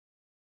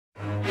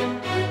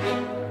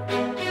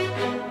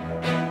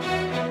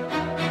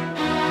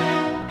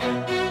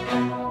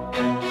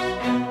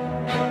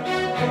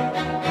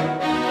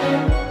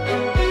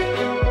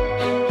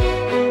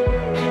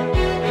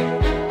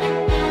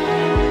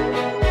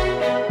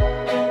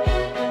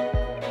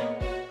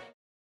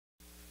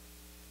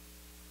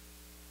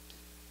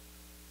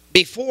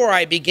Before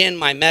I begin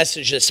my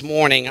message this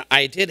morning,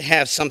 I did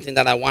have something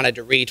that I wanted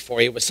to read for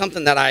you. It was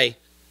something that I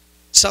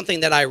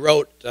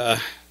wrote.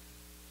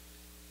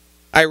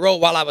 I wrote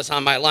while I was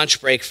on my lunch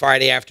break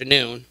Friday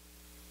afternoon.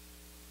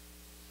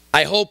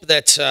 I hope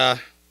that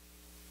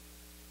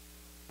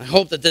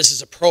this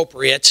is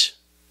appropriate,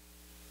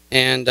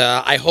 and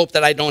I hope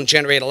that I don't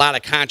generate a lot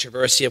of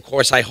controversy. Of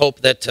course, I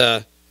hope that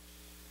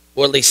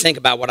we'll at least think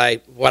about what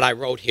I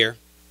wrote here.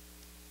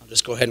 I'll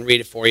just go ahead and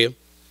read it for you.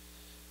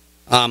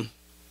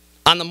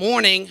 On the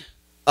morning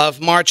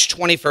of March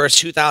 21st,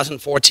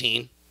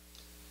 2014,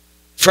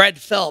 Fred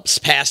Phelps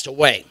passed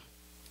away.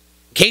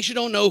 In case you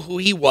don't know who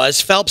he was,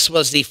 Phelps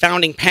was the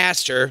founding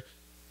pastor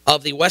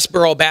of the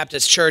Westboro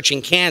Baptist Church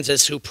in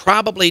Kansas, who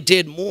probably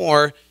did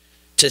more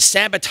to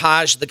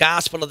sabotage the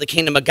gospel of the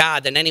kingdom of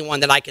God than anyone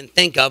that I can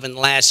think of in the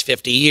last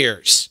 50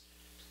 years.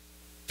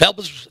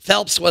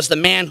 Phelps was the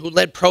man who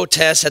led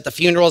protests at the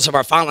funerals of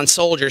our fallen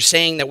soldiers,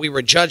 saying that we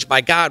were judged by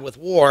God with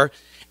war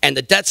and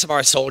the deaths of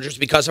our soldiers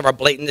because of our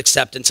blatant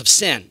acceptance of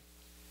sin.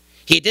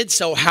 He did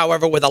so,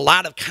 however, with a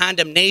lot of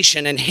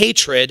condemnation and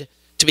hatred,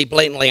 to be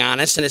blatantly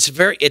honest, and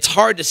it's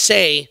hard to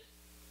say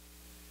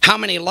how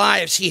many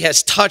lives he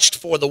has touched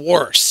for the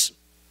worse.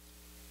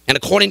 And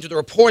according to the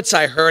reports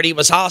I heard, he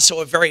was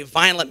also a very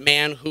violent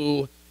man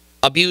who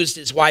abused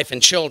his wife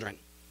and children.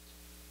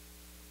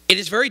 It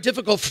is very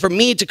difficult for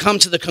me to come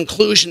to the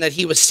conclusion that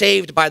he was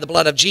saved by the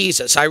blood of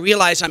Jesus. I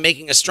realize I'm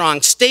making a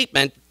strong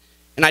statement,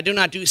 and I do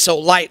not do so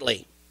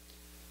lightly.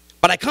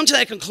 But I come to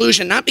that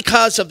conclusion not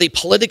because of the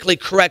politically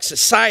correct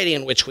society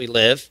in which we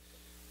live,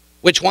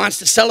 which wants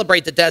to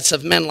celebrate the deaths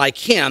of men like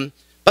him,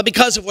 but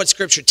because of what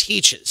Scripture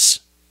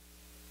teaches.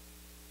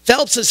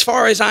 Phelps, as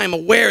far as I am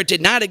aware, did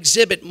not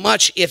exhibit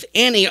much, if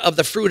any, of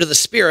the fruit of the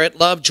Spirit: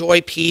 love,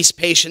 joy, peace,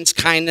 patience,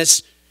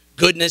 kindness,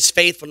 goodness,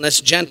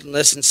 faithfulness,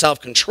 gentleness, and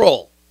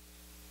self-control.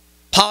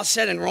 Paul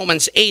said in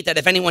Romans 8 that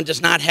if anyone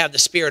does not have the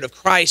Spirit of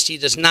Christ, he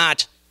does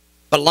not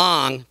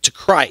belong to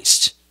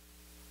Christ.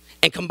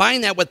 And combine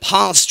that with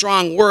Paul's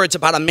strong words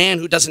about a man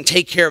who doesn't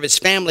take care of his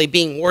family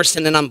being worse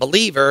than an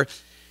unbeliever,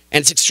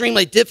 and it's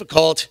extremely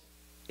difficult,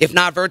 if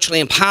not virtually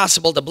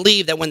impossible, to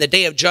believe that when the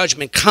day of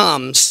judgment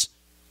comes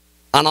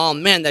on all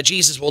men, that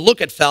Jesus will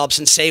look at Phelps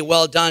and say,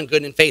 "Well done,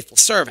 good and faithful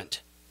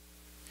servant."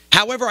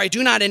 However, I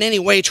do not in any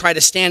way try to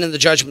stand in the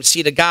judgment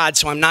seat of God,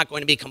 so I'm not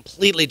going to be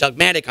completely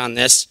dogmatic on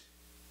this.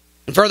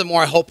 And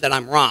furthermore, I hope that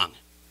I'm wrong.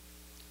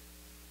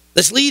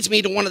 This leads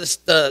me to one of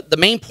the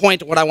main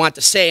point of what I want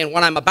to say, and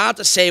what I'm about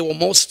to say will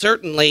most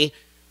certainly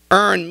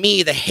earn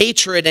me the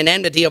hatred and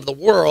enmity of the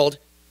world,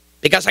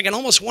 because I can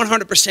almost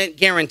 100%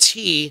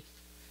 guarantee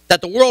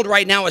that the world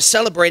right now is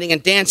celebrating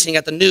and dancing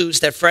at the news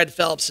that Fred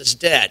Phelps is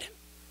dead.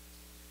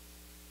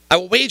 I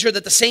will wager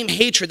that the same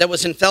hatred that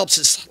was in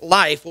Phelps'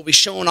 life will be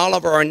shown all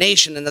over our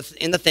nation in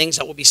the things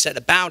that will be said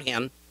about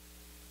him.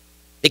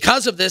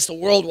 Because of this, the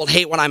world will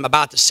hate what I'm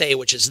about to say,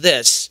 which is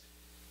this: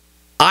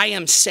 I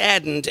am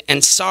saddened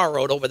and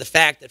sorrowed over the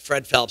fact that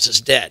Fred Phelps is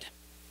dead.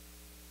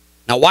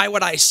 Now, why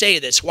would I say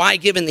this? Why,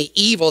 given the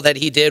evil that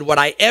he did, would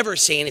I ever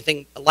say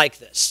anything like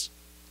this?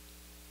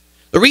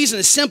 The reason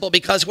is simple,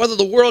 because whether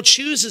the world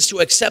chooses to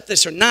accept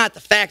this or not,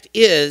 the fact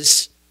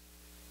is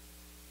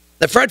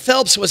that Fred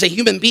Phelps was a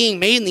human being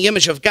made in the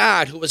image of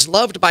God, who was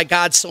loved by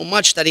God so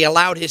much that he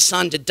allowed his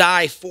son to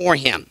die for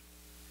him.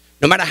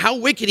 No matter how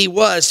wicked he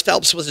was,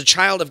 Phelps was a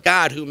child of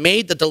God who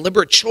made the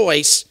deliberate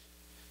choice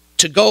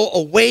to go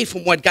away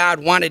from what God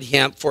wanted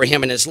for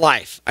him in his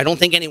life. I don't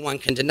think anyone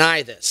can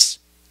deny this.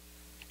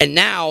 And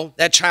now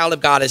that child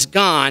of God is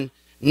gone,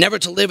 never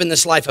to live in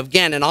this life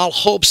again, and all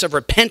hopes of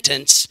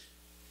repentance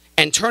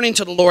and turning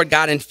to the Lord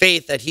God in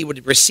faith that he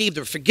would receive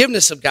the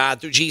forgiveness of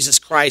God through Jesus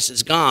Christ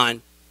is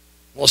gone.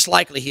 Most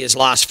likely he is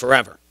lost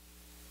forever.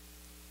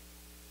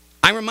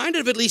 I'm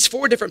reminded of at least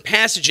 4 different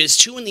passages,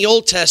 2 in the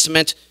Old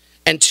Testament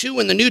and 2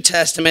 in the New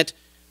Testament,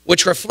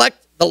 which reflect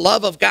the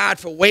love of God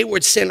for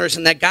wayward sinners,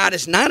 and that God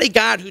is not a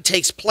God who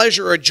takes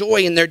pleasure or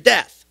joy in their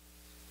death.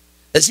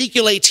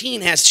 Ezekiel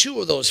 18 has 2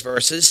 of those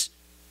verses,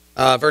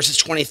 verses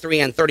 23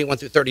 and 31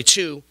 through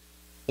 32,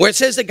 where it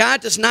says that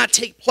God does not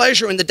take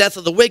pleasure in the death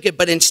of the wicked,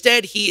 but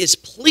instead he is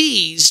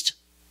pleased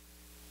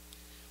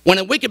when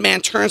a wicked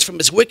man turns from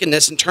his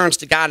wickedness and turns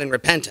to God in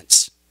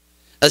repentance.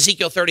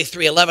 Ezekiel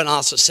 33:11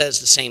 also says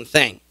the same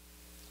thing.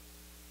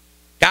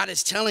 God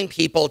is telling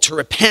people to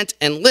repent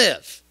and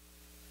live.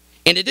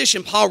 In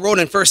addition, Paul wrote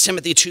in 1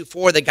 Timothy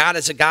 2:4 that God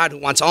is a God who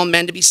wants all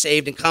men to be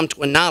saved and come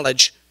to a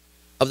knowledge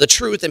of the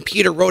truth. And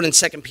Peter wrote in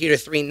 2 Peter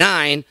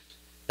 3:9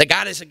 that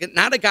God is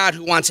not a God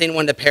who wants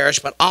anyone to perish,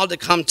 but all to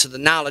come to the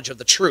knowledge of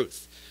the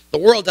truth. The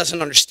world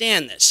doesn't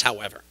understand this,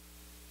 however.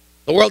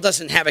 The world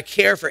doesn't have a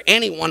care for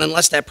anyone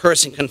unless that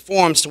person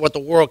conforms to what the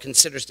world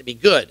considers to be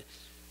good.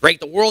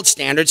 Break the world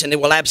standards and it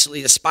will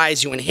absolutely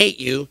despise you and hate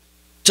you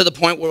to the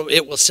point where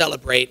it will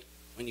celebrate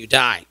when you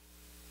die.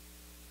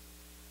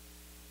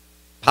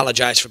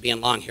 Apologize for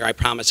being long here. I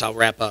promise I'll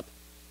wrap up.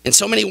 In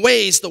so many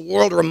ways, the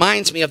world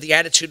reminds me of the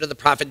attitude of the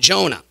prophet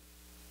Jonah.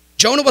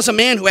 Jonah was a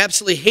man who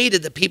absolutely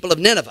hated the people of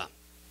Nineveh.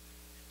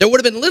 There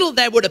would have been little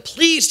that would have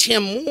pleased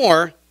him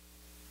more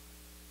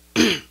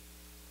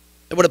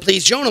It would have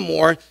pleased Jonah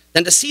more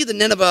than to see than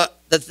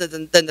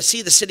to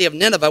see the city of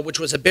Nineveh, which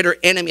was a bitter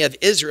enemy of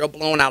Israel,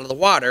 blown out of the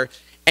water.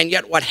 And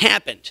yet what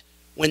happened?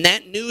 When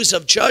that news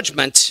of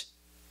judgment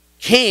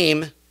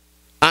came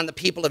on the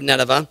people of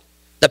Nineveh,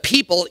 the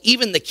people,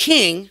 even the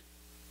king,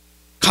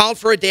 called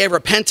for a day of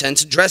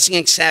repentance, dressing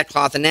in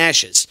sackcloth and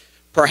ashes.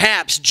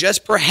 Perhaps,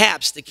 just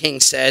perhaps, the king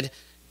said,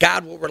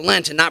 God will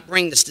relent and not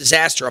bring this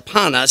disaster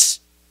upon us.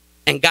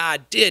 And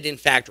God did, in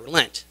fact,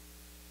 relent.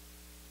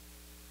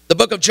 The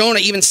book of Jonah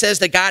even says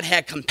that God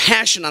had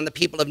compassion on the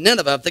people of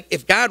Nineveh.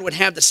 If God would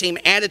have the same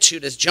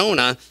attitude as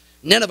Jonah,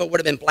 Nineveh would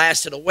have been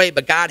blasted away,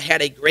 but God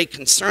had a great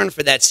concern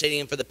for that city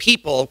and for the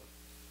people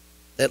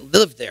that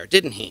lived there,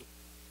 didn't he?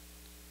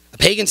 A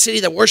pagan city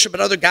that worshiped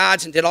other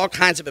gods and did all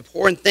kinds of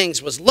abhorrent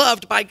things was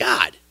loved by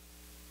God.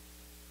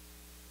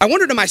 I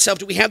wonder to myself,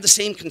 do we have the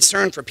same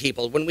concern for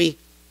people? When we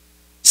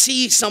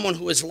see someone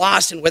who is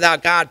lost and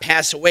without God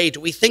pass away, do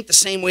we think the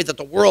same way that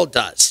the world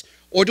does?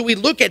 Or do we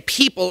look at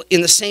people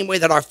in the same way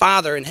that our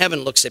Father in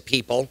heaven looks at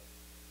people,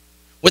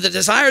 with a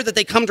desire that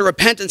they come to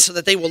repentance so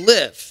that they will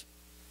live,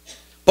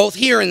 both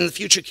here and in the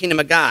future kingdom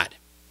of God?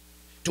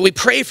 Do we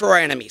pray for our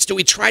enemies? Do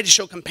we try to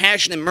show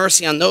compassion and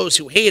mercy on those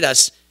who hate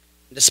us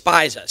and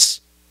despise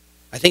us?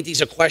 I think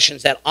these are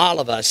questions that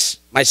all of us,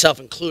 myself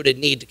included,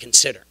 need to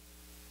consider.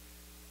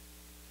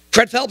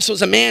 Fred Phelps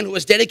was a man who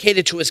was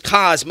dedicated to his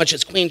cause, much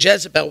as Queen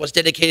Jezebel was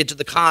dedicated to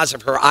the cause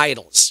of her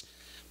idols.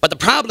 But the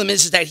problem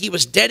is that he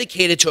was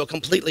dedicated to a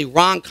completely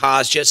wrong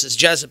cause, just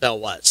as Jezebel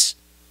was.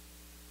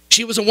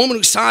 She was a woman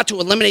who sought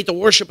to eliminate the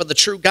worship of the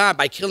true God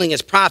by killing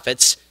his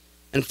prophets,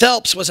 and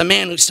Phelps was a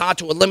man who sought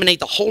to eliminate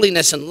the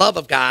holiness and love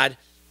of God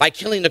by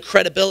killing the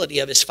credibility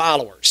of his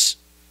followers.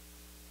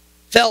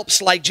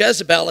 Phelps, like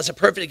Jezebel, is a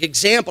perfect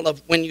example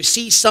of when you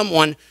see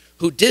someone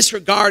who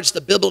disregards the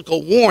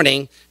biblical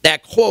warning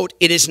that, quote,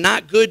 it is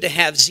not good to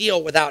have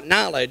zeal without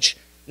knowledge,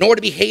 nor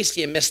to be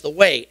hasty and miss the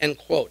way, end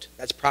quote.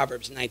 That's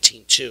Proverbs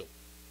 19:2.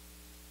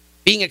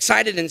 Being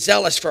excited and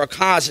zealous for a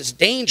cause is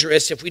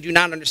dangerous if we do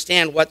not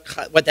understand what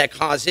that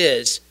cause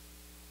is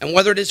and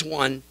whether it is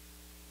one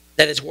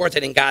that is worth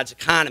it in God's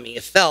economy.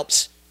 If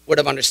Phelps would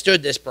have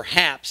understood this,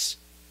 perhaps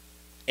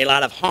a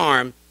lot of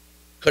harm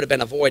could have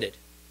been avoided.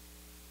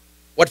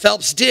 What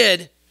Phelps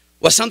did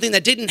was something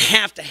that didn't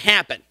have to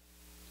happen.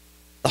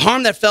 The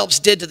harm that Phelps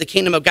did to the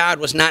kingdom of God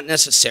was not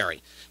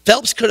necessary.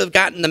 Phelps could have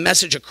gotten the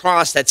message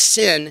across that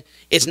sin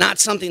is not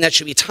something that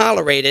should be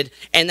tolerated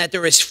and that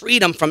there is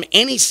freedom from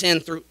any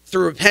sin through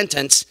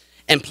repentance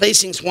and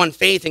placing one's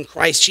faith in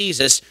Christ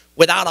Jesus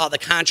without all the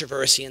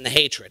controversy and the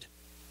hatred.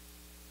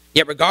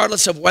 Yet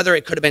regardless of whether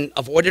it could have been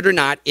avoided or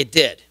not, it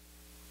did.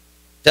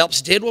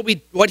 Phelps did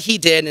what he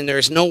did, and there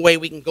is no way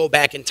we can go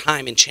back in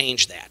time and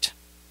change that.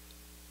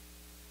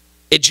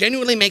 It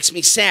genuinely makes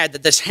me sad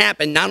that this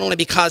happened, not only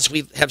because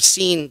we have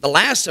seen the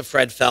last of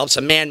Fred Phelps,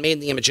 a man made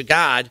in the image of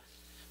God,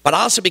 but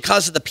also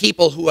because of the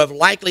people who have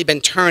likely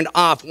been turned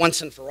off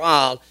once and for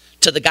all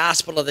to the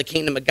gospel of the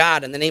kingdom of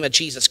God in the name of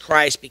Jesus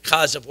Christ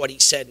because of what he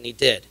said and he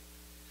did.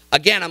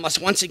 Again, I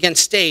must once again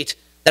state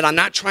that I'm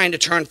not trying to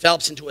turn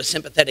Phelps into a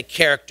sympathetic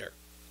character.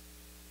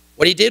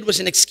 What he did was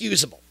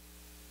inexcusable.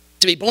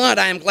 To be blunt,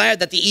 I am glad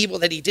that the evil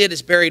that he did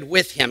is buried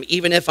with him,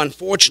 even if,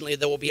 unfortunately,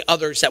 there will be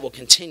others that will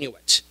continue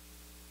it.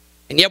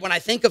 And yet, when I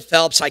think of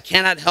Phelps, I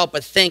cannot help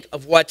but think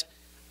of what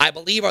I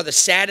believe are the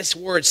saddest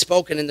words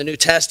spoken in the New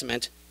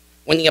Testament,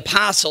 when the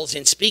apostles,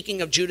 in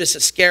speaking of Judas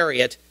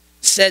Iscariot,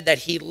 said that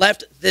he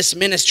left this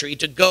ministry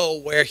to go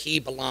where he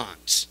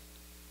belongs.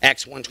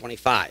 Acts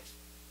 1:25.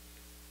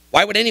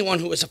 Why would anyone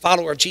who is a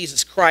follower of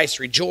Jesus Christ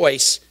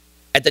rejoice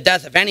at the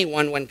death of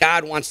anyone when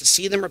God wants to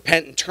see them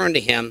repent and turn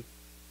to him,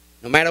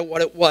 no matter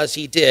what it was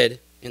he did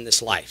in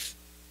this life?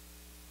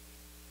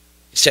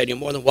 He said, you're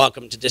more than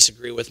welcome to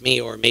disagree with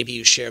me, or maybe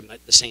you share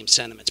the same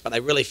sentiments, but I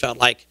really felt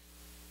like,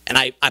 and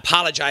I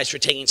apologize for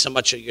taking so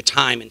much of your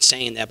time in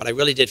saying that, but I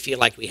really did feel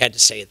like we had to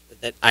say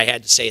that. I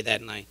had to say that,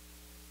 and I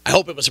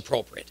hope it was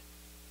appropriate.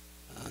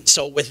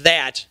 So with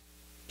that,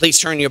 please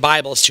turn your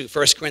Bibles to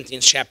 1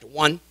 Corinthians chapter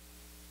 1.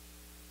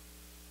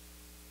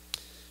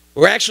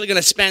 We're actually going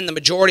to spend the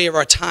majority of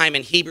our time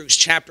in Hebrews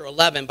chapter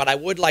 11, but I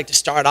would like to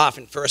start off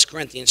in 1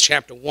 Corinthians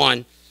chapter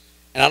 1,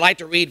 and I'd like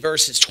to read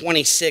verses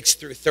 26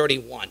 through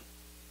 31.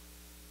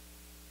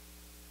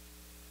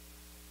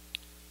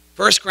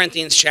 1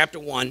 Corinthians chapter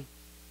 1,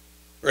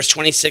 verse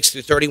 26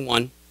 through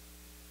 31.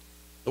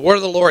 The word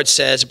of the Lord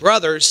says,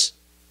 brothers,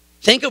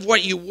 think of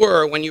what you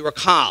were when you were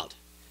called.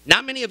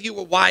 Not many of you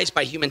were wise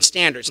by human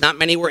standards. Not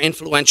many were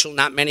influential.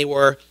 Not many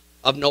were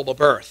of noble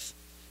birth.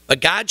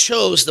 But God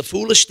chose the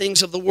foolish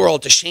things of the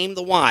world to shame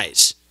the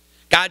wise.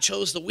 God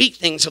chose the weak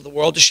things of the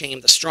world to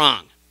shame the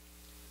strong.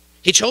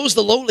 He chose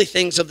the lowly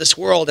things of this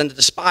world and the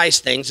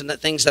despised things and the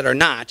things that are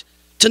not,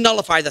 to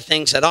nullify the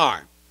things that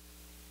are,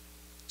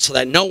 so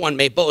that no one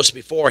may boast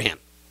before him.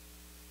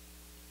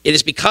 It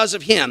is because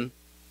of him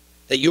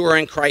that you are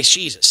in Christ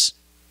Jesus,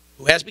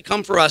 who has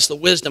become for us the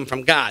wisdom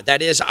from God,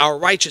 that is, our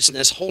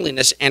righteousness,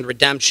 holiness, and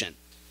redemption.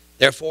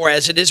 Therefore,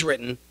 as it is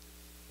written,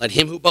 let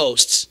him who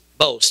boasts,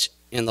 boast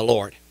in the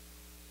Lord.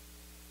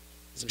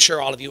 as I'm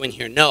sure all of you in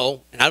here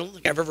know, and I don't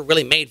think I've ever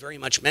really made very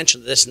much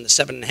mention of this in the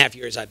 7.5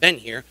 years I've been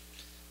here,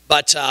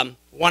 but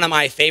one of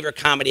my favorite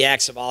comedy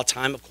acts of all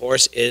time, of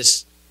course,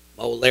 is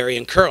Moe, Larry,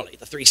 and Curly,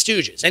 the Three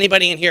Stooges.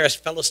 Anybody in here a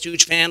fellow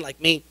Stooge fan like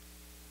me?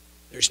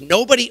 There's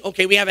nobody.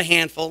 Okay, we have a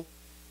handful.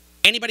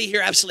 Anybody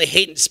here absolutely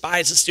hate and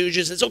despise the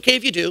Stooges? It's okay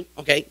if you do.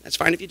 Okay, that's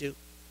fine if you do.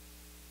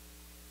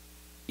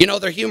 You know,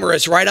 their humor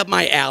is right up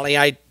my alley.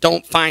 I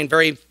don't find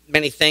very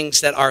many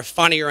things that are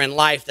funnier in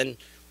life than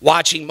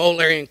watching Moe,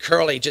 Larry, and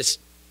Curly just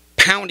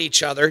pound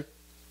each other,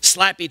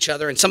 slap each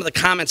other, and some of the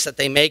comments that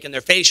they make and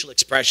their facial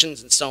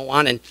expressions and so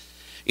on. And,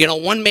 you know,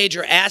 one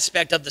major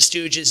aspect of the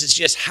Stooges is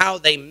just how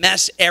they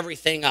mess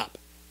everything up.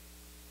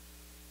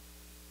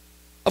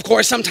 Of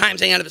course, sometimes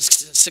they end up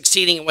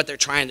succeeding in what they're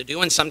trying to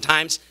do, and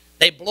sometimes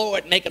they blow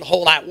it and make it a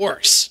whole lot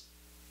worse.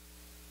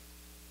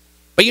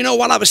 But you know,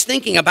 while I was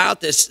thinking about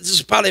this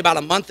was probably about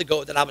a month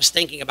ago that I was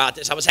thinking about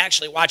this. I was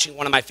actually watching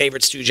one of my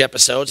favorite Stooge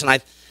episodes,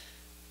 and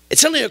it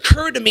suddenly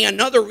occurred to me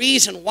another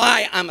reason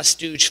why I'm a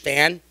Stooge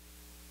fan.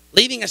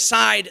 Leaving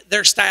aside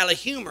their style of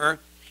humor,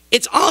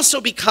 it's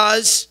also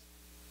because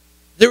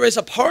there is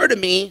a part of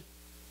me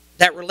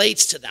that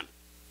relates to them.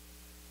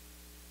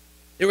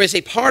 There is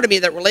a part of me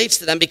that relates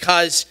to them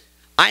because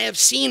I have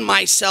seen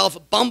myself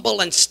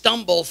bumble and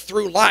stumble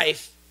through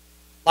life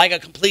like a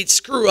complete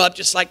screw-up,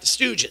 just like the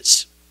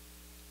Stooges.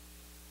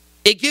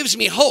 It gives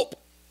me hope,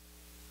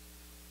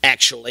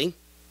 actually,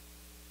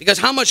 because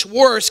how much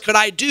worse could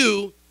I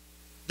do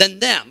than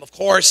them? Of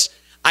course,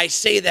 I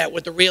say that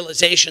with the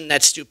realization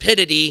that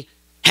stupidity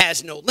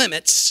has no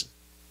limits,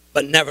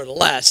 but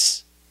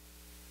nevertheless,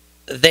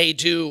 they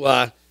do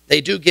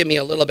give me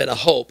a little bit of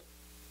hope.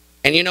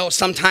 And you know,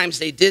 sometimes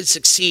they did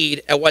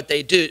succeed at what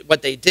they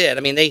did.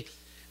 I mean,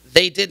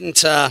 they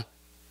didn't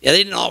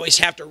always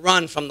have to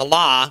run from the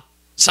law.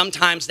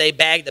 Sometimes they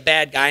bagged the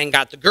bad guy and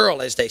got the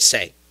girl, as they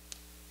say.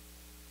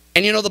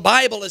 And you know, the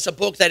Bible is a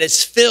book that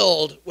is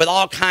filled with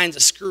all kinds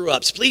of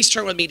screw-ups. Please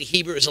turn with me to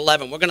Hebrews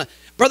 11.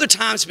 Brother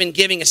Tom's been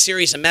giving a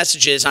series of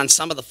messages on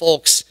some of the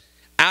folks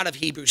out of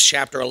Hebrews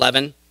chapter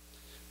 11.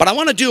 But I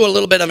want to do a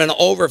little bit of an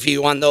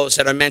overview on those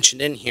that are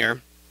mentioned in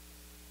here.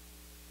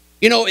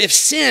 You know, if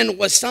sin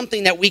was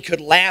something that we could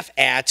laugh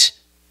at,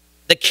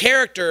 the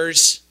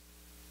characters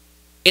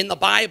in the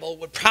Bible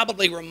would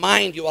probably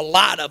remind you a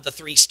lot of the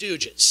Three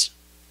Stooges.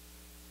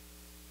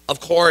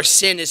 Of course,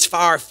 sin is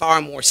far,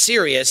 far more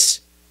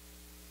serious.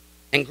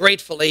 And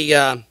gratefully,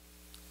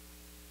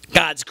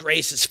 God's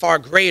grace is far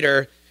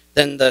greater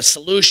than the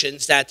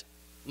solutions that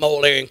Moe,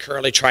 Larry, and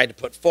Curly tried to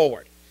put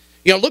forward.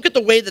 You know, look at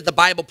the way that the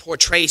Bible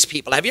portrays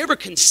people. Have you ever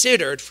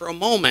considered for a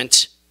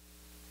moment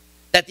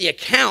that the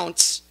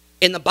accounts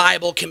in the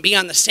Bible can be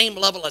on the same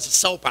level as a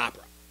soap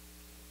opera?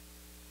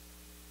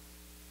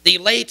 The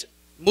late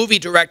movie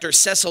director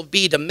Cecil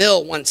B.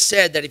 DeMille once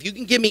said that if you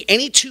can give me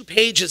any 2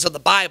 pages of the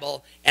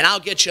Bible and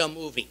I'll get you a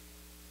movie.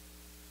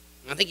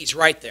 And I think he's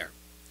right there.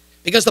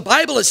 Because the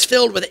Bible is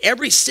filled with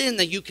every sin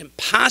that you can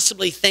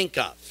possibly think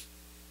of.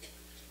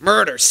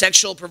 Murder,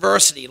 sexual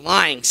perversity,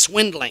 lying,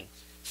 swindling,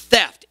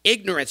 theft,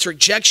 ignorance,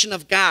 rejection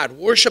of God,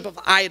 worship of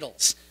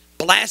idols,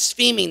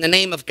 blaspheming the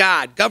name of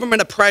God,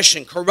 government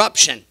oppression,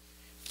 corruption,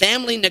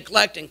 family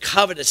neglect, and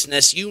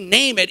covetousness. You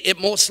name it,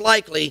 it most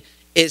likely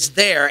is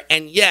there.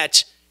 And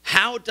yet,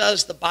 how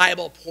does the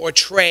Bible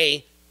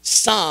portray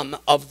some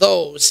of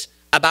those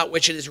about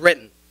which it is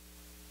written?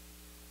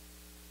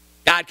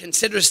 God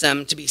considers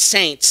them to be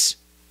saints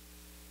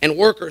and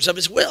workers of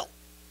his will.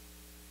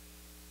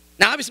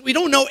 Now, obviously, we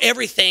don't know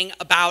everything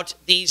about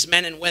these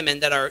men and women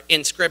that are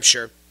in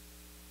Scripture,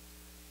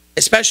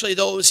 especially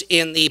those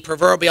in the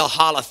proverbial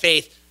Hall of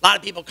Faith. A lot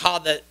of people call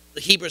the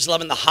Hebrews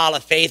 11 the Hall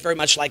of Faith, very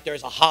much like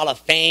there's a Hall of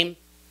Fame.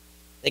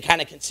 They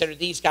kind of consider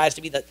these guys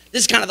to be this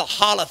is kind of the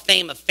Hall of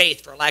Fame of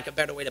faith, for lack of a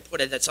better way to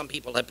put it, that some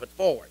people have put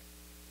forward.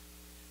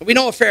 We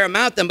know a fair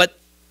amount of them, but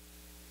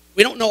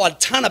we don't know a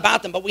ton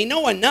about them, but we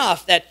know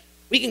enough that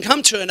we can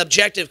come to an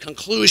objective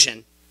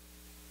conclusion.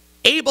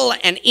 Abel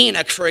and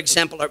Enoch, for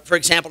example,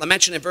 are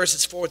mentioned in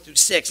verses 4 through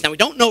 6. Now, we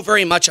don't know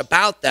very much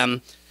about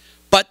them,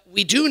 but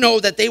we do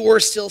know that they were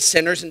still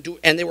sinners and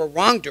they were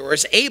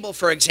wrongdoers. Abel,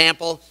 for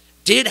example,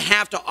 did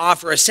have to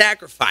offer a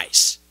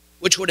sacrifice,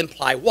 which would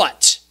imply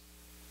what?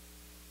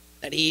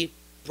 That he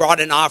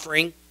brought an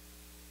offering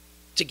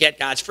to get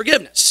God's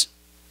forgiveness.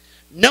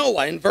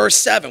 Noah, in verse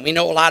 7, we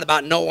know a lot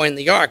about Noah and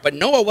the ark, but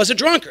Noah was a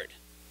drunkard.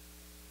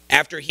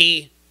 After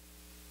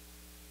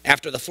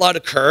the flood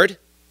occurred,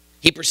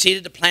 he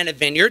proceeded to plant a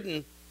vineyard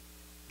and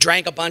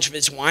drank a bunch of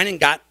his wine and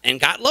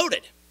got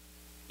loaded.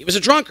 He was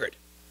a drunkard.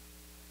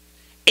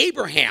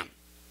 Abraham,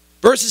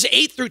 verses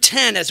 8 through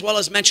 10, as well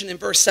as mentioned in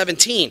verse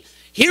 17.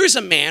 Here's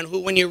a man who,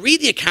 when you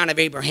read the account of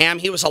Abraham,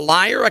 he was a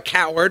liar, a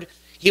coward,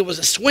 he was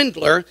a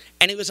swindler,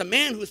 and he was a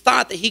man who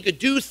thought that he could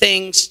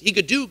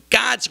do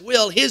God's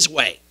will his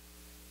way.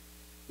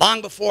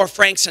 Long before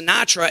Frank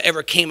Sinatra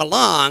ever came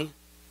along,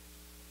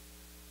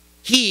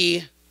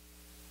 he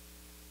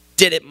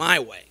did it my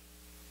way.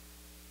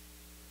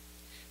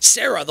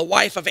 Sarah, the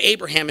wife of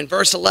Abraham, in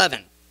verse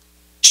 11,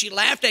 She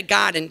laughed at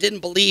God and didn't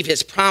believe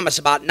his promise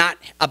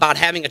about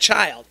having a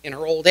child in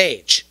her old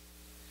age.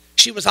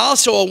 She was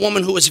also a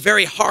woman who was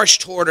very harsh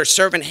toward her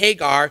servant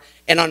Hagar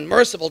and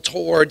unmerciful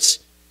towards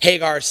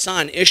Hagar's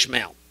son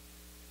Ishmael.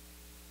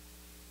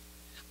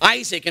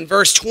 Isaac in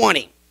verse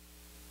 20.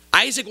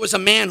 Isaac was a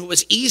man who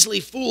was easily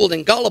fooled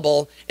and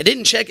gullible and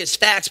didn't check his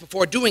facts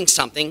before doing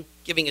something,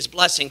 giving his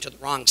blessing to the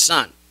wrong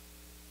son.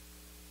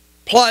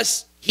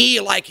 Plus, he,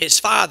 like his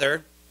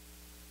father,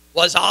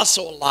 was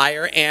also a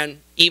liar and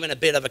even a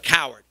bit of a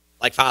coward,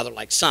 like father,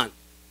 like son.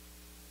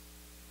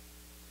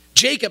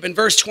 Jacob in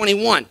verse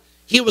 21.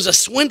 He was a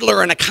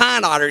swindler and a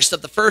con artist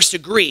of the first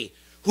degree,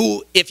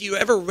 who, if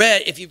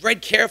you've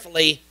read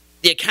carefully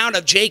the account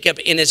of Jacob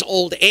in his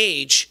old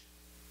age,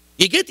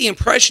 you get the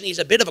impression he's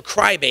a bit of a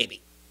crybaby.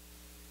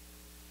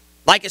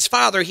 Like his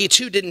father, he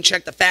too didn't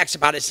check the facts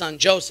about his son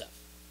Joseph.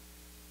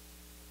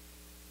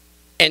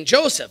 And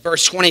Joseph,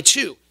 verse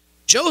 22,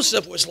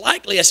 Joseph was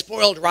likely a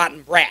spoiled,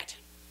 rotten brat.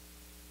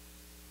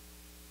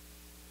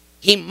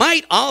 He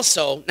might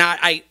also, now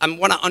I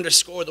want to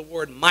underscore the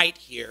word might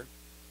here,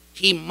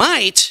 he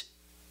might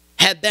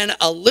have been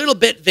a little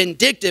bit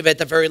vindictive at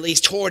the very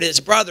least toward his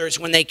brothers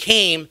when they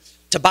came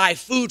to buy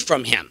food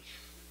from him.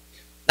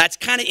 That's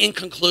kind of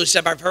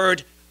inconclusive. I've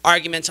heard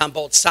arguments on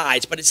both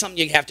sides, but it's something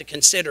you have to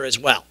consider as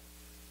well.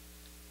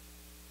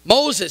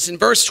 Moses in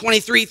verse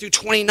 23 through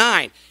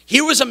 29.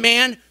 He was a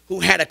man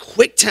who had a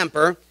quick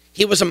temper.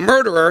 He was a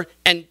murderer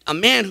and a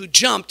man who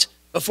jumped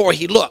before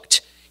he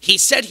looked. He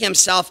set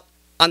himself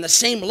on the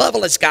same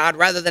level as God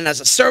rather than as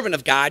a servant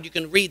of God. You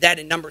can read that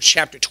in Numbers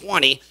chapter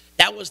 20.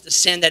 That was the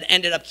sin that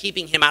ended up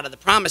keeping him out of the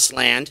promised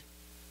land.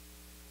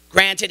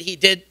 Granted, he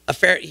did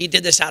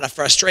this out of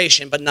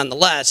frustration, but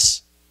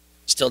nonetheless,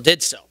 still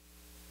did so.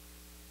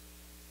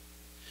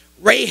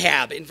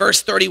 Rahab in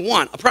verse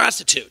 31, a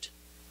prostitute.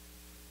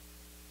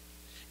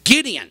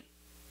 Gideon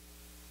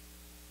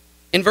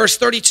in verse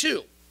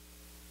 32.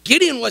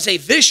 Gideon was a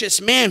vicious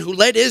man who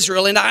led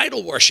Israel into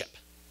idol worship.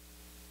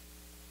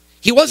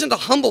 He wasn't a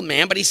humble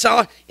man, but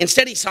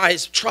instead he saw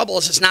his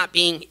troubles as not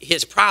being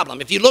his problem.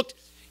 If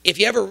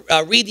you ever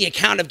read the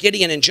account of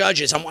Gideon in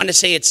Judges, I want to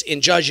say it's in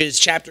Judges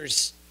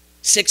chapters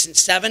 6 and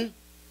 7.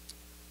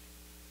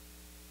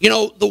 You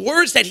know, the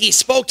words that he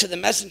spoke to the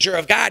messenger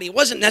of God, he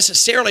wasn't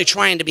necessarily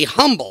trying to be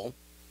humble.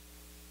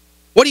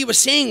 What he was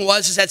saying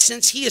was that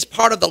since he is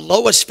part of the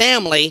lowest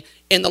family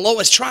in the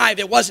lowest tribe,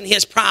 it wasn't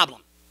his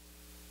problem.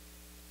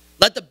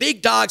 Let the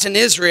big dogs in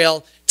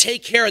Israel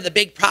take care of the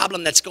big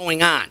problem that's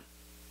going on.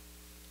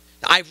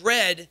 I've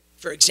read,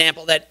 for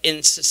example, that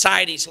in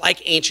societies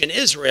like ancient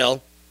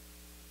Israel,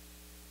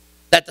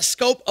 that the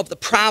scope of the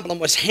problem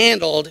was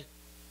handled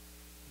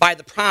by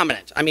the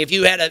prominent. I mean, if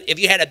you had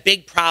a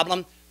big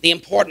problem, the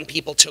important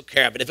people took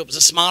care of it. If it was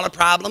a smaller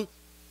problem,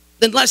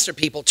 then lesser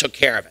people took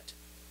care of it.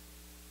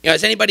 You know,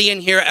 has anybody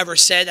in here ever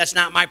said, that's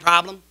not my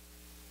problem?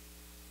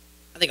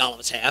 I think all of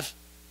us have.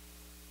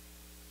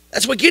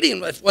 That's what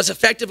Gideon was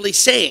effectively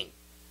saying.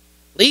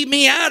 Leave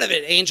me out of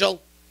it,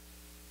 angel.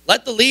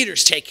 Let the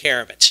leaders take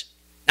care of it.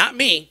 Not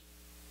me.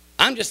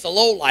 I'm just a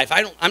lowlife.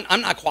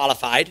 I'm not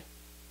qualified.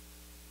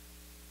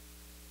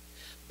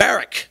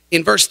 Barak,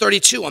 in verse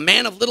 32, a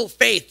man of little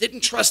faith,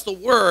 didn't trust the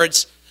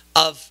words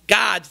of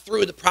God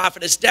through the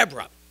prophetess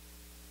Deborah.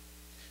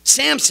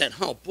 Samson,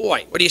 oh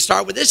boy, where do you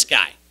start with this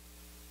guy?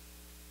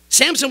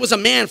 Samson was a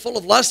man full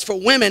of lust for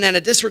women and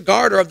a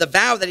disregarder of the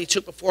vow that he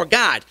took before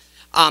God.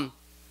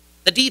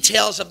 The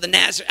details of the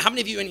Nazarite, how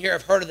many of you in here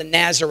have heard of the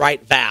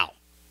Nazarite vow?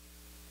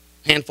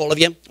 Handful of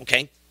you?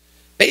 Okay.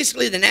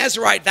 Basically, the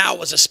Nazarite vow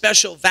was a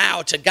special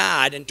vow to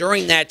God, and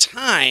during that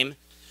time,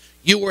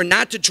 you were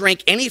not to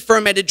drink any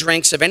fermented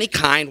drinks of any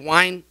kind,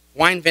 wine,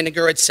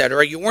 vinegar,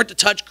 etc. You weren't to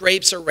touch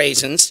grapes or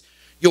raisins.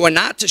 You were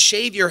not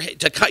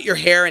to cut your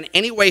hair in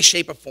any way,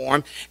 shape, or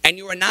form, and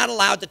you were not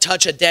allowed to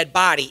touch a dead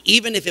body,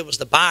 even if it was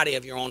the body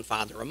of your own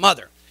father or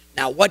mother.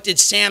 Now, what did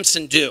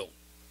Samson do?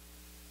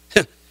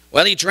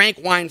 Well, he drank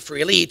wine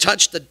freely. He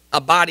touched the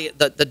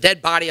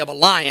dead body of a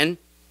lion,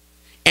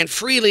 and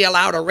freely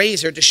allowed a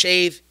razor to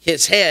shave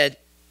his head,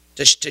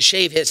 to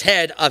shave his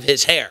head of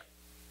his hair.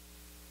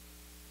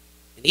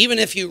 And even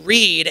if you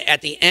read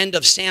at the end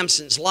of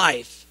Samson's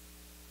life,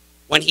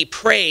 when he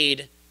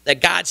prayed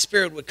that God's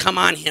Spirit would come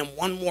on him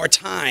one more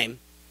time,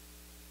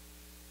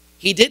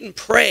 he didn't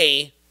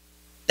pray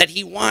that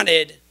he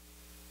wanted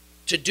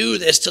to do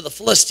this to the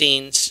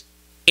Philistines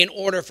in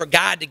order for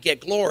God to get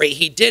glory.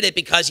 He did it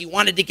because he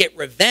wanted to get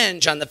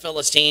revenge on the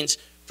Philistines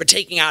for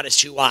taking out his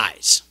two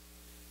eyes.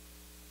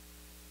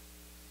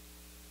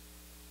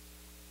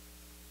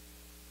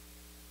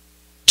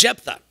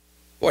 Jephthah,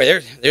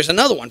 boy, there's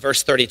another one,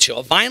 verse 32.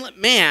 A violent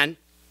man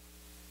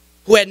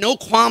who had no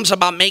qualms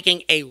about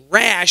making a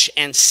rash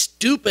and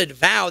stupid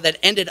vow that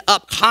ended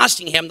up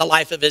costing him the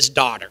life of his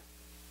daughter.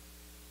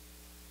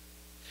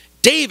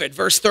 David,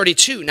 verse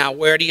 32. Now,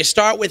 where do you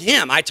start with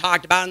him? I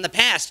talked about in the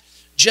past,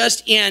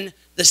 just in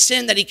the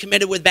sin that he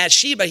committed with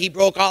Bathsheba, he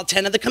broke all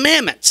 10 of the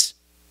commandments.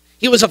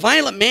 He was a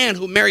violent man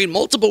who married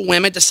multiple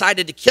women,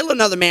 decided to kill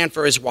another man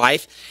for his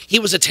wife. He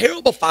was a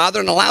terrible father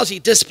and a lousy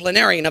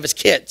disciplinarian of his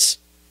kids.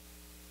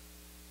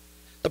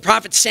 The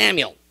prophet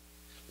Samuel,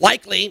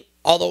 likely,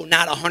 although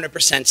not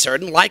 100%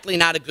 certain, likely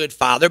not a good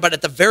father, but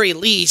at the very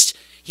least,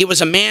 he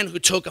was a man who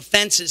took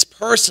offenses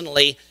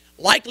personally,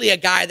 likely a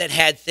guy that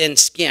had thin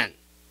skin.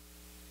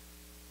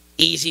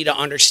 Easy to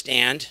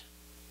understand.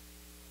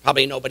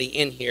 Probably nobody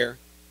in here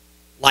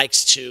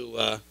likes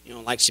to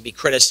be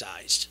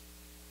criticized.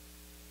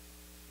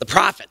 The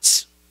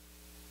prophets.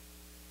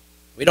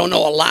 We don't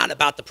know a lot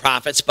about the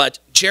prophets, but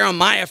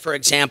Jeremiah, for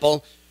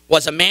example,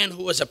 was a man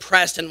who was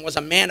oppressed and was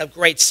a man of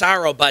great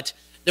sorrow, but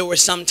there were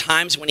some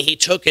times when he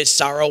took his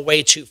sorrow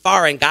way too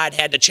far and God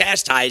had to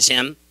chastise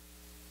him,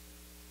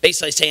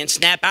 basically saying,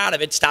 snap out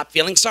of it, stop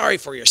feeling sorry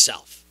for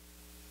yourself.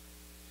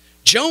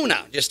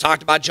 Jonah, just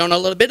talked about Jonah a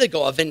little bit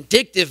ago, a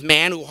vindictive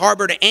man who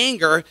harbored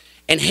anger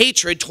and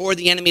hatred toward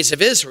the enemies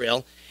of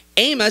Israel.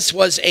 Amos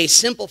was a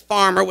simple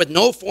farmer with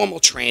no formal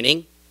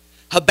training.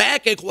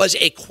 Habakkuk was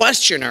a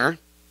questioner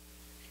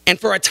and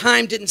for a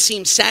time didn't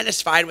seem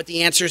satisfied with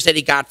the answers that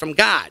he got from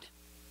God.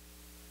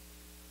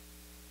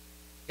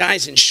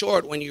 Guys, in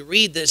short, when you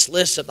read this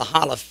list of the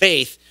Hall of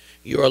Faith,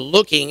 you are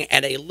looking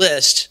at a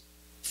list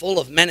full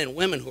of men and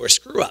women who are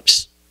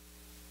screw-ups.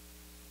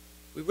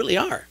 We really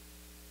are.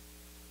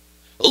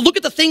 Look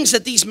at the things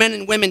that these men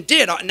and women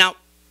did. Now,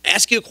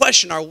 ask you a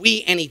question. Are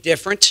we any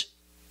different?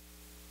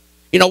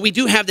 You know, we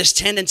do have this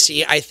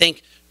tendency, I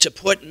think, to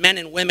put men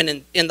and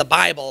women in the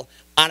Bible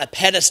on a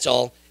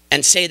pedestal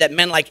and say that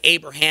men like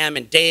Abraham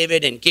and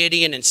David and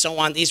Gideon and so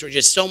on, these were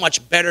just so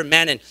much better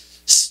men, and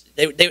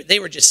they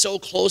were just so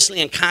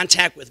closely in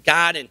contact with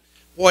God, and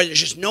boy,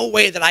 there's just no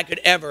way that I could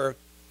ever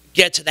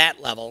get to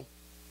that level.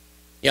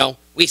 You know,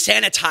 we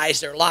sanitize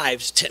their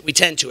lives, we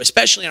tend to,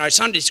 especially in our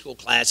Sunday school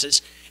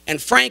classes,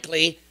 and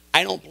frankly,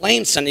 I don't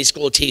blame Sunday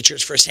school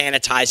teachers for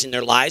sanitizing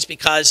their lives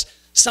because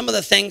some of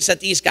the things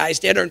that these guys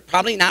did are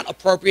probably not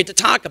appropriate to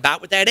talk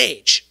about with that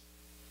age.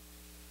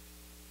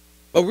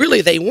 But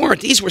really, they weren't.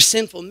 These were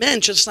sinful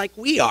men just like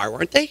we are,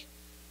 weren't they?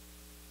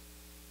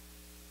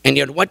 And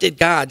yet, what did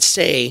God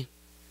say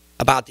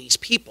about these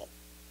people?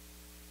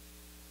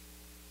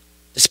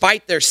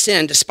 Despite their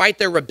sin, despite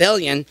their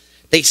rebellion,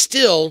 they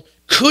still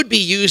could be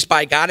used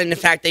by God, and in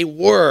fact, they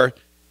were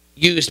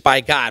used by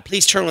God.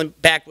 Please turn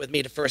back with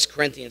me to 1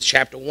 Corinthians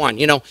chapter 1.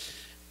 You know,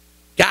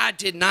 God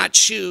did not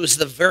choose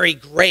the very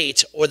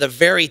great or the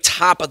very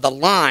top of the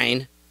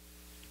line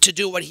to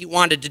do what he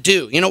wanted to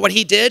do. You know what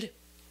he did?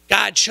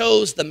 God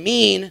chose the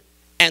mean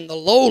and the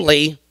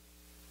lowly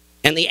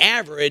and the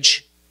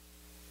average,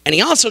 and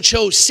he also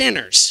chose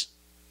sinners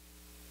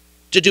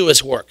to do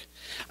his work.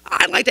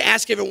 I'd like to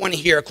ask everyone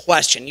here a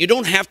question. You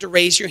don't have to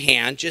raise your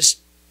hand. Just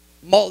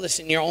mull this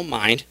in your own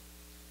mind.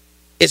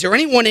 Is there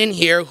anyone in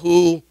here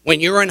who, when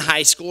you were in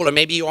high school, or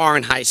maybe you are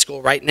in high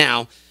school right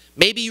now,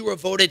 maybe you were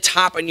voted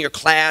top in your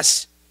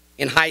class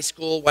in high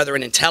school, whether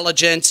in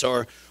intelligence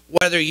or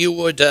whether you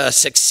would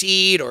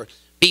succeed or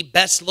be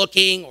best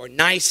looking or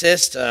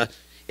nicest?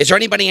 Is there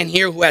anybody in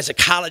here who has a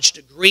college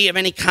degree of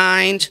any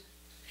kind?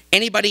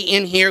 Anybody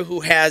in here who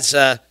has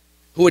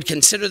who would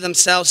consider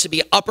themselves to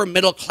be upper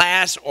middle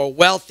class or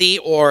wealthy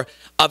or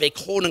of a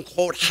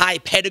quote-unquote high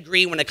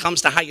pedigree when it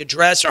comes to how you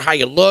dress or how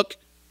you look?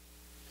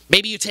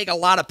 Maybe you take a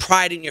lot of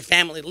pride in your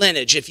family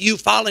lineage. If you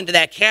fall into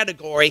that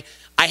category,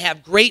 I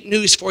have great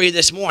news for you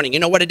this morning. You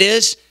know what it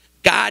is?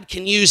 God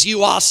can use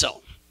you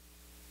also.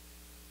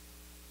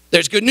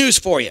 There's good news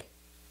for you.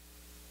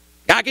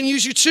 God can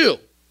use you too.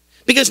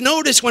 Because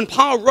notice when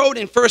Paul wrote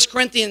in 1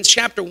 Corinthians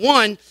chapter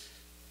 1,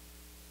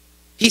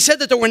 he said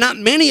that there were not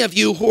many of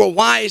you who were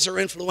wise or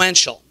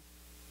influential.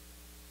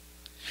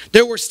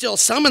 There were still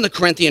some in the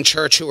Corinthian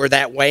church who were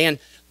that way, and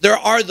there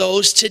are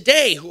those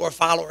today who are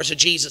followers of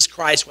Jesus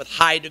Christ with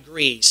high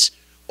degrees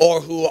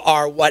or who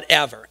are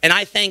whatever. And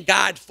I thank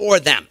God for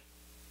them.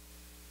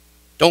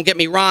 Don't get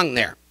me wrong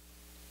there.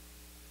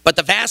 But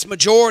the vast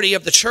majority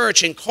of the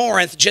church in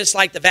Corinth, just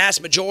like the vast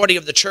majority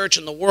of the church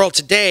in the world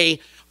today,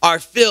 are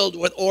filled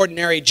with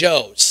ordinary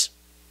Joes.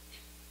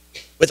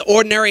 With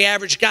ordinary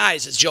average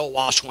guys, as Joe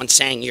Walsh once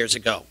sang years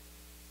ago.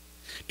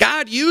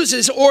 God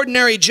uses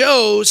ordinary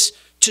Joes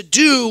to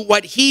do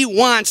what he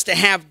wants to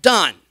have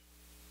done.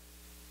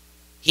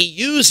 He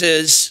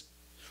uses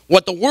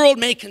what the world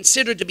may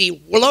consider to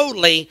be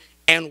lowly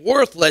and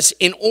worthless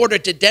in order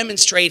to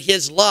demonstrate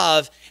his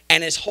love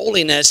and his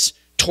holiness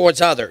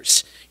towards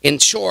others. In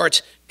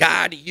short,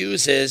 God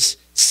uses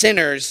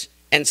sinners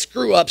and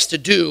screw-ups to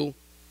do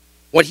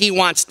what he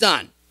wants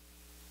done.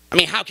 I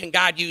mean, how can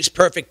God use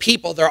perfect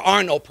people? There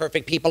are no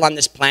perfect people on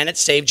this planet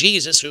save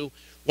Jesus, who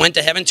went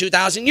to heaven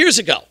 2,000 years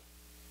ago.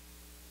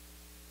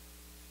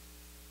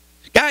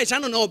 Guys, I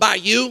don't know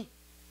about you,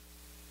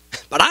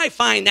 but I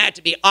find that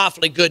to be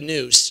awfully good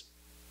news.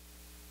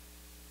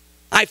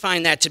 I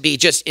find that to be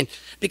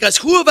because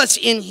who of us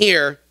in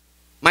here,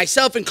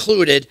 myself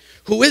included,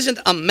 who isn't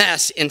a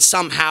mess in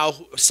somehow,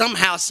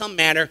 some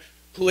manner,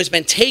 who has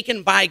been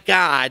taken by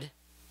God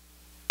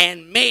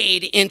and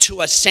made into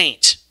a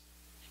saint?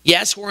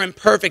 Yes, we're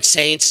imperfect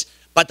saints,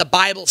 but the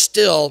Bible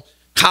still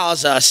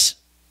calls us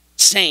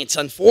saints.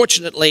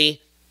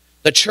 Unfortunately,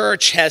 the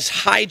church has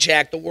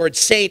hijacked the word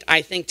saint,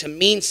 I think, to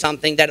mean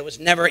something that it was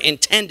never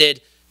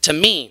intended to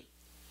mean.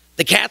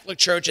 The Catholic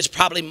Church is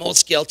probably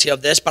most guilty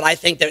of this, but I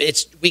think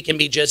that we can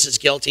be just as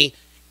guilty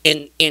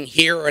in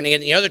here or in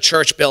any other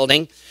church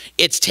building.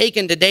 It's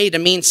taken today to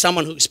mean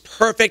someone who's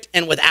perfect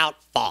and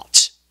without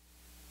fault.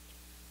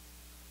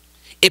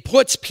 It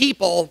puts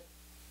people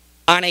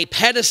on a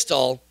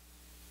pedestal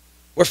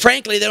where,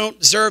 frankly, they don't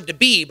deserve to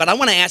be. But I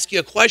want to ask you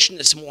a question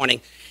this morning.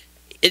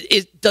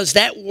 Does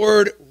that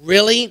word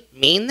really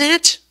mean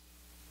that?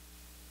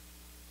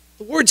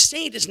 The word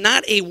saint is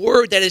not a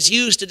word that is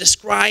used to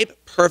describe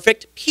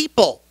perfect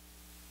people.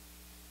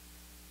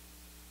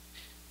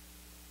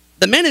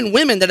 The men and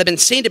women that have been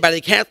sainted by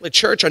the Catholic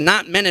Church are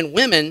not men and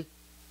women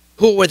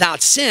who are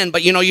without sin,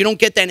 but you don't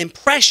get that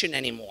impression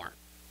anymore.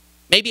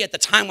 Maybe at the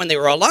time when they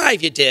were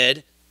alive you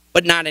did,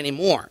 but not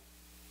anymore.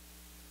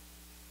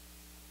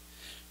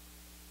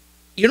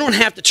 You don't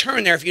have to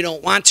turn there if you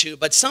don't want to,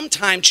 but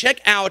sometime check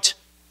out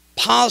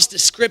Paul's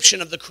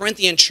description of the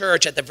Corinthian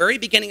church at the very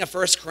beginning of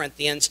 1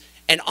 Corinthians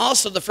and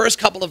also the first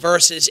couple of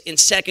verses in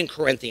 2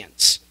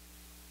 Corinthians.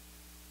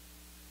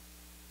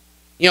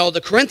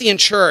 The Corinthian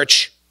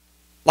church,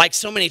 like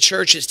so many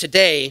churches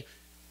today,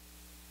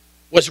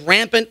 was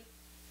rampant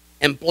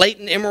and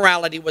blatant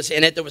immorality was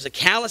in it. There was a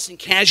callous and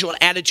casual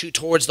attitude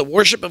towards the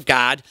worship of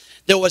God.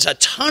 There was a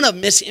ton of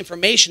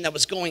misinformation that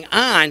was going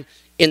on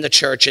in the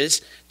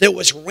churches. There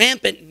was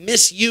rampant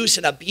misuse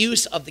and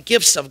abuse of the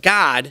gifts of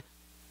God.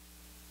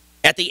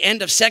 At the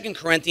end of 2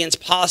 Corinthians,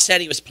 Paul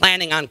said he was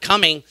planning on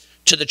coming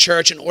to the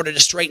church in order to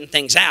straighten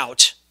things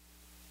out.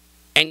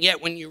 And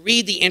yet when you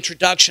read the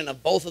introduction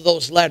of both of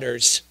those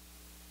letters,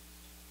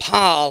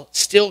 Paul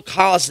still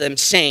calls them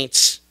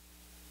saints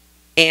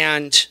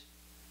and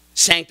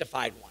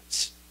sanctified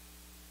ones.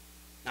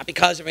 Not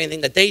because of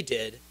anything that they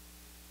did,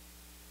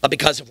 but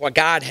because of what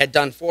God had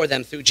done for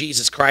them through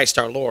Jesus Christ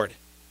our Lord.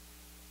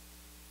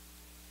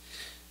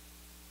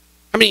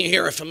 How many of you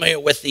here are familiar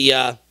with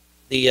the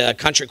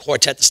country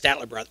quartet, the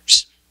Statler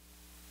Brothers?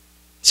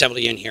 Several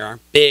of you in here are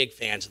big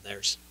fans of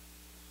theirs.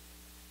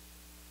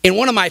 In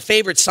one of my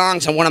favorite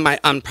songs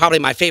on probably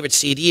my favorite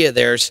CD of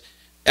theirs,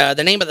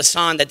 the name of the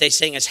song that they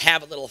sing is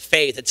Have a Little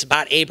Faith. It's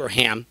about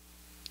Abraham.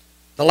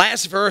 The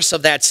last verse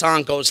of that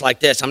song goes like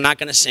this. I'm not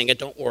going to sing it,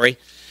 don't worry.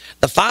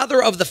 The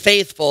father of the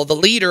faithful, the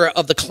leader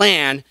of the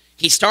clan,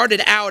 he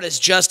started out as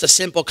just a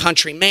simple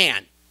country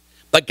man.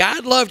 But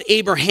God loved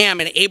Abraham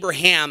and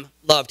Abraham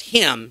loved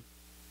him.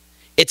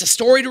 It's a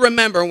story to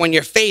remember when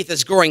your faith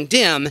is growing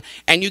dim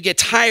and you get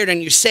tired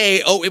and you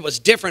say, oh, it was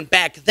different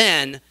back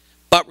then.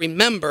 But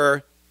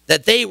remember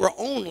that they were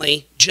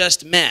only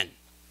just men.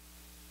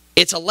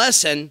 It's a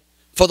lesson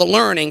for the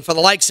learning, for the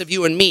likes of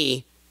you and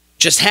me.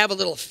 Just have a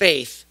little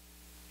faith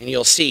and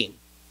you'll see.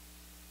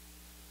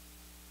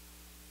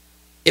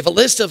 If a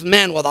list of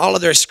men with all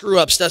of their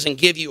screw-ups doesn't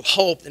give you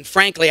hope, then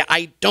frankly,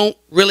 I don't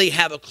really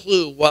have a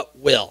clue what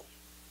will.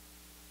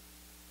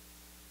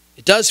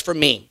 It does for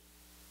me.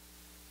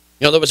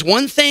 There was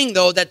one thing,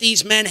 though, that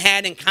these men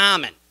had in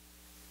common.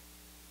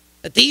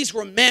 That these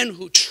were men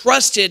who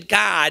trusted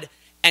God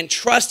and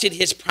trusted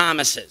his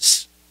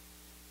promises.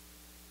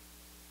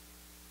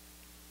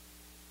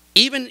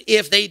 Even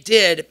if they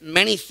did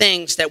many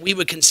things that we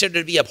would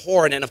consider to be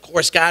abhorrent, and of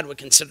course God would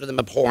consider them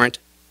abhorrent,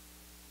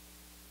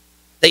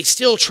 they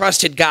still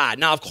trusted God.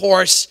 Now, of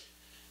course,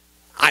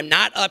 I'm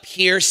not up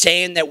here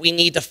saying that we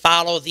need to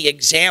follow the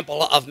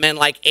example of men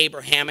like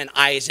Abraham and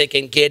Isaac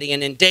and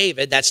Gideon and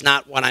David. That's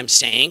not what I'm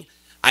saying.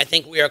 I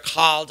think we are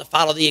called to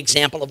follow the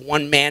example of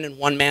one man and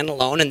one man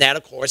alone, and that,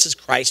 of course, is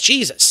Christ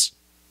Jesus.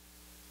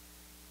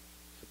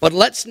 But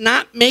let's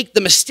not make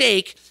the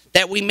mistake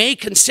that we may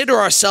consider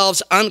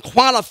ourselves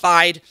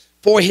unqualified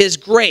for his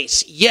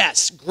grace.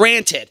 Yes,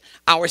 granted,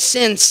 our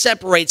sin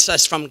separates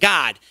us from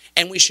God,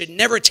 and we should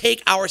never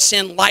take our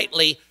sin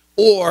lightly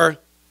or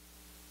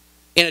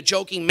in a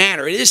joking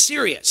manner. It is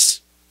serious.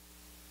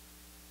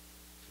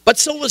 But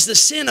so was the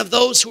sin of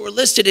those who were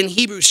listed in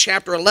Hebrews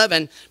chapter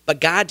 11, but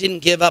God didn't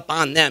give up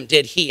on them,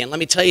 did he? And let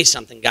me tell you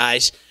something,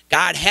 guys.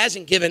 God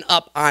hasn't given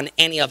up on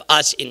any of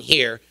us in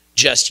here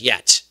just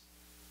yet.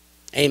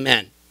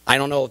 Amen. I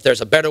don't know if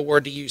there's a better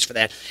word to use for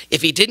that.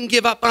 If he didn't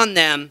give up on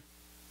them,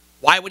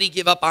 why would he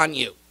give up on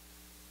you?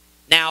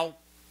 Now,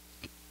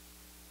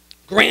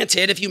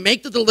 granted, if you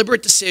make the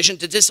deliberate decision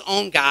to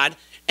disown God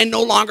and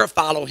no longer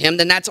follow him,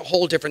 then that's a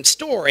whole different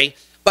story.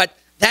 But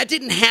that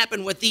didn't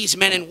happen with these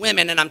men and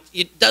women, and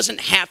it doesn't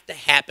have to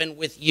happen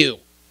with you.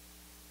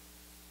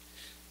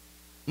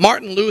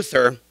 Martin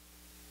Luther,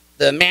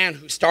 the man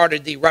who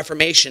started the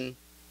Reformation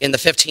in the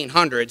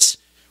 1500s,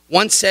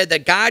 once said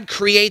that God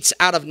creates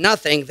out of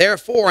nothing.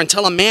 Therefore,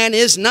 until a man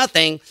is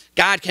nothing,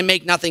 God can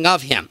make nothing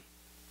of him.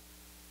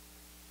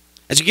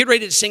 As we get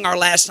ready to sing our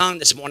last song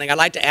this morning, I'd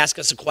like to ask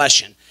us a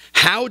question.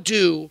 How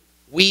do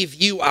we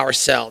view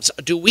ourselves?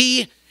 Do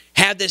we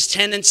have this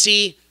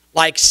tendency,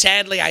 like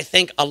sadly I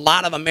think a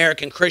lot of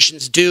American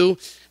Christians do,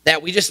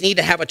 that we just need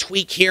to have a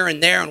tweak here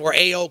and there and we're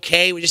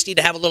A-okay? We just need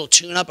to have a little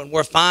tune-up and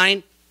we're fine?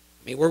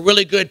 I mean, we're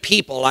really good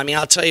people. I mean,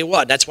 I'll tell you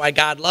what, that's why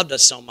God loved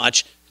us so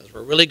much, because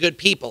we're really good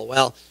people.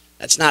 Well,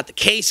 that's not the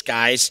case,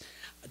 guys.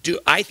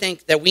 I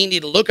think that we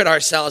need to look at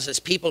ourselves as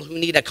people who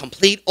need a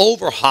complete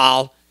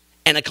overhaul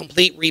and a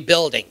complete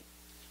rebuilding.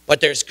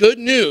 But there's good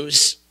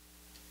news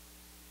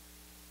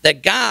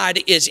that God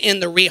is in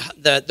the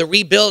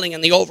rebuilding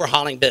and the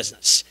overhauling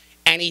business.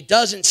 And he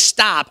doesn't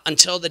stop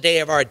until the day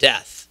of our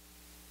death.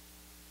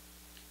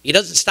 He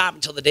doesn't stop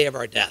until the day of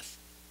our death.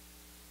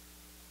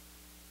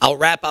 I'll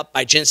wrap up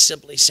by just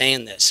simply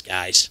saying this,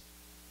 guys.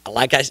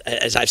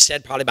 As I've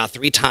said probably about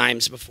 3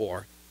 times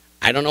before,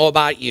 I don't know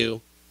about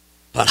you,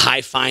 but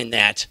I find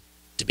that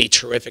to be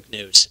terrific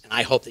news. And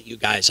I hope that you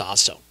guys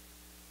also.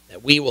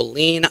 That we will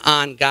lean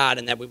on God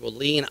and that we will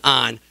lean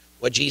on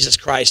what Jesus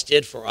Christ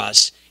did for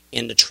us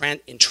in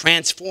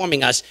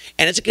transforming us.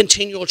 And it's a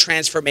continual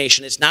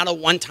transformation. It's not a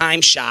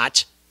one-time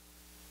shot.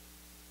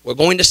 We're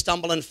going to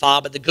stumble and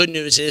fall, but the good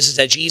news is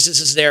that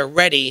Jesus is there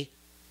ready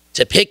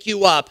to pick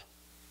you up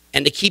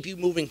and to keep you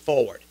moving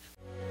forward.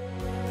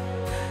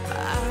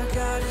 Our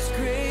God is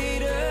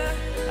greater,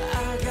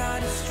 our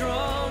God is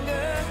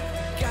stronger,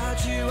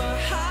 God, you are